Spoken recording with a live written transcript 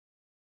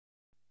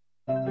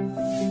The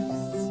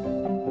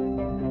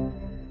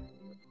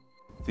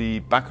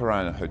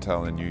Baccarat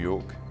Hotel in New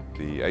York,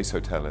 the Ace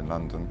Hotel in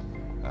London,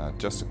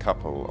 just a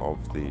couple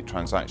of the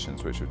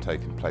transactions which have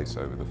taken place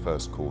over the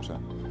first quarter.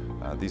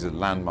 These are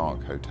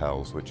landmark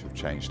hotels which have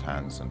changed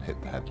hands and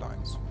hit the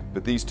headlines.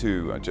 But these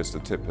two are just the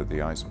tip of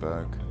the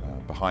iceberg.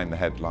 Behind the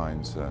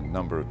headlines, a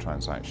number of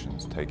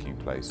transactions taking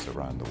place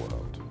around the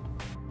world.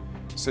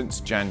 Since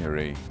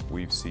January,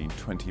 we've seen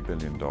 $20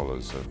 billion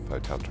of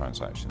hotel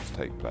transactions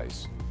take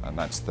place, and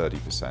that's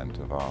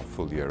 30% of our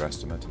full-year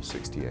estimate of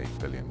 $68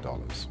 billion.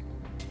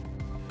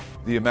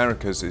 The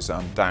Americas is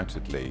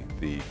undoubtedly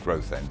the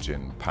growth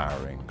engine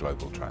powering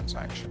global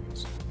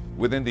transactions.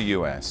 Within the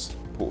US,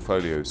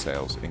 portfolio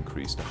sales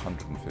increased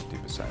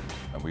 150%,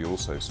 and we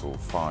also saw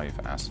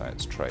 5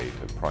 assets trade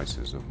at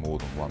prices of more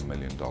than $1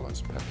 million per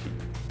key.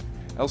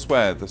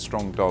 Elsewhere, the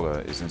strong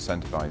dollar is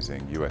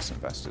incentivizing US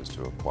investors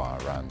to acquire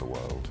around the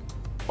world.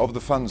 Of the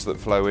funds that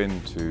flow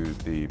into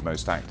the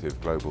most active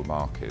global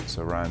markets,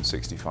 around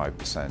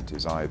 65%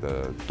 is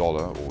either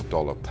dollar or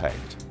dollar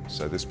pegged.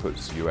 So this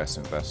puts US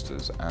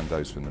investors and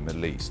those from the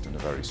Middle East in a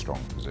very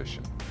strong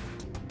position.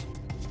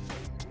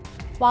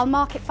 While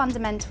market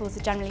fundamentals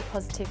are generally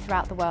positive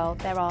throughout the world,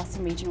 there are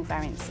some regional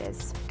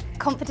variances.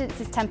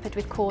 Confidence is tempered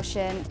with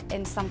caution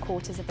in some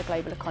quarters of the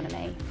global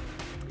economy.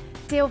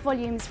 Deal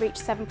volumes reached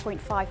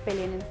 $7.5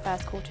 billion in the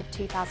first quarter of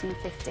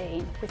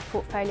 2015, with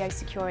portfolios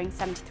securing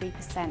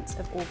 73%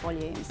 of all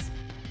volumes.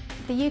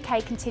 The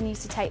UK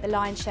continues to take the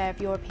lion's share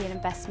of European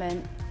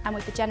investment, and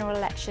with the general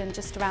election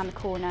just around the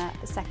corner,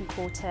 the second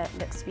quarter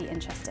looks to be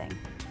interesting.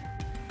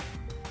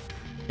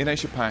 In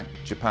Asia-Pac,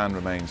 Japan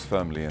remains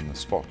firmly in the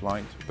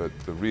spotlight, but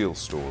the real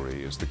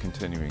story is the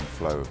continuing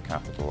flow of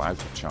capital out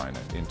of China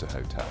into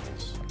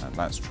hotels, and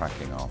that's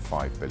tracking our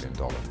 $5 billion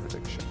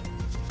prediction.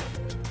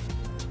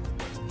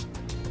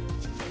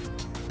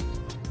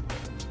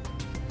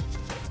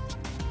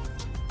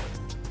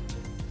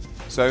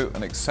 So,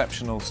 an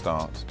exceptional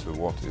start to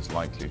what is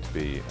likely to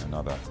be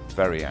another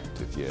very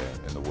active year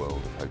in the world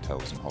of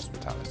hotels and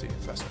hospitality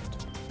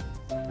investment.